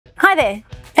Hi there,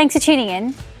 thanks for tuning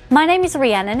in. My name is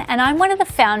Rhiannon and I'm one of the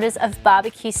founders of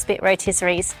BBQ Spit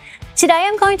Rotisseries. Today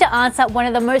I'm going to answer one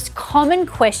of the most common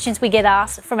questions we get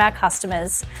asked from our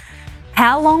customers.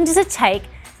 How long does it take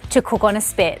to cook on a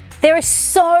spit? There are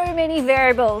so many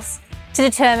variables to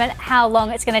determine how long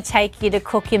it's going to take you to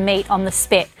cook your meat on the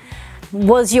spit.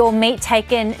 Was your meat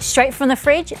taken straight from the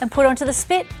fridge and put onto the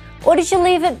spit? Or did you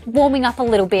leave it warming up a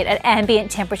little bit at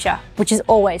ambient temperature, which is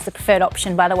always the preferred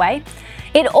option, by the way?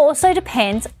 It also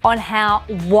depends on how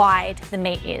wide the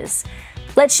meat is.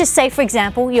 Let's just say, for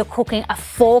example, you're cooking a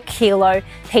 4 kilo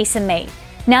piece of meat.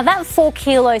 Now that 4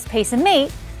 kilos piece of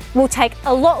meat will take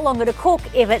a lot longer to cook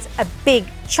if it's a big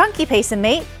chunky piece of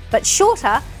meat, but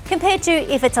shorter compared to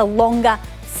if it's a longer,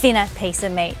 thinner piece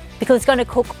of meat, because it's going to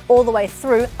cook all the way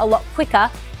through a lot quicker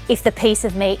if the piece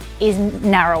of meat is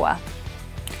narrower.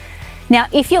 Now,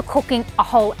 if you're cooking a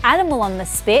whole animal on the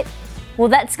spit, well,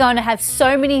 that's going to have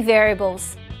so many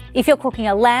variables. If you're cooking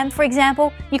a lamb, for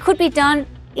example, you could be done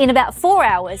in about 4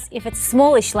 hours if it's a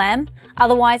smallish lamb.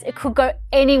 Otherwise, it could go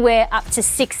anywhere up to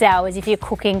 6 hours if you're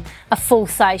cooking a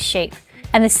full-size sheep.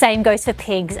 And the same goes for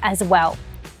pigs as well.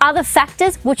 Other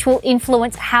factors which will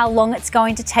influence how long it's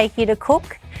going to take you to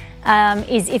cook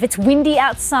is if it's windy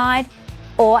outside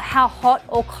or how hot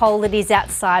or cold it is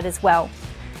outside as well.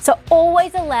 So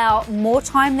always allow more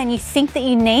time than you think that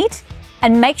you need,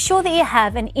 and make sure that you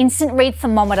have an instant read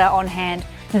thermometer on hand.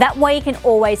 That way you can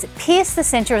always pierce the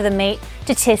center of the meat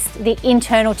to test the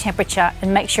internal temperature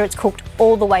and make sure it's cooked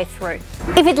all the way through.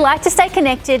 If you'd like to stay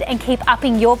connected and keep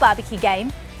upping your barbecue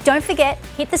game, don't forget,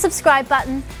 hit the subscribe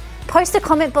button, post a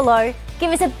comment below,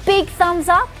 give us a big thumbs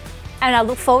up, and I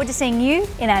look forward to seeing you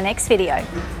in our next video.